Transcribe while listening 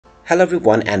Hello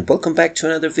everyone and welcome back to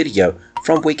another video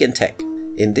from Wake&Tech.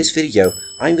 In this video,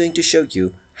 I'm going to show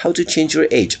you how to change your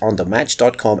age on the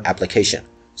Match.com application.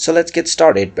 So let's get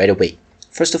started right away.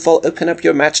 First of all, open up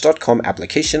your Match.com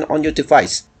application on your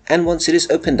device, and once it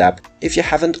is opened up, if you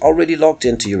haven't already logged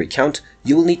into your account,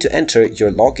 you will need to enter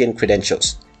your login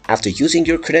credentials. After using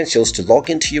your credentials to log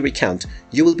into your account,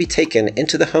 you will be taken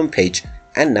into the home page,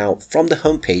 and now from the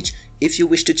home page, if you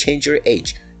wish to change your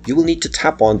age, you will need to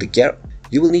tap on the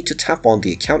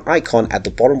account icon at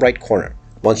the bottom right corner.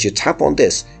 Once you tap on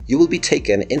this, you will be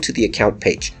taken into the account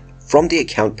page. From the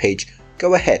account page,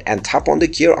 go ahead and tap on the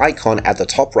gear icon at the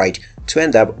top right to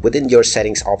end up within your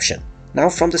settings option. Now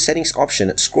from the settings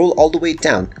option, scroll all the way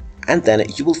down and then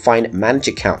you will find manage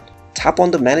account. Tap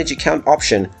on the manage account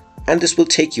option and this will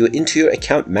take you into your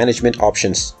account management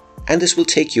options. And this will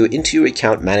take you into your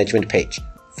account management page.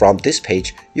 From this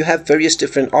page, you have various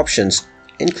different options,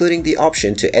 including the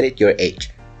option to edit your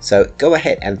age. So go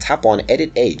ahead and tap on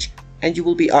edit age and you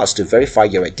will be asked to verify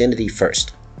your identity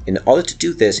first. In order to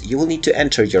do this, you will need to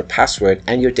enter your password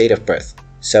and your date of birth.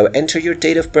 So enter your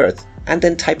date of birth and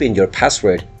then type in your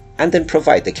password and then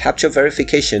provide the CAPTCHA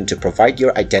verification to provide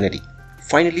your identity.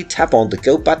 Finally, tap on the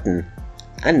go button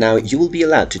and now you will be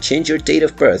allowed to change your date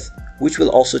of birth, which will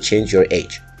also change your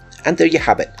age. And there you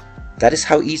have it. That is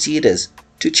how easy it is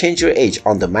to change your age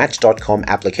on the Match.com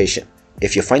application.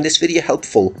 If you find this video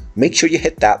helpful, make sure you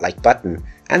hit that like button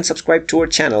and subscribe to our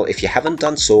channel if you haven't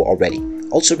done so already.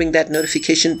 Also ring that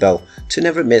notification bell to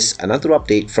never miss another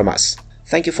update from us.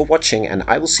 Thank you for watching and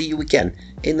I will see you again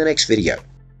in the next video.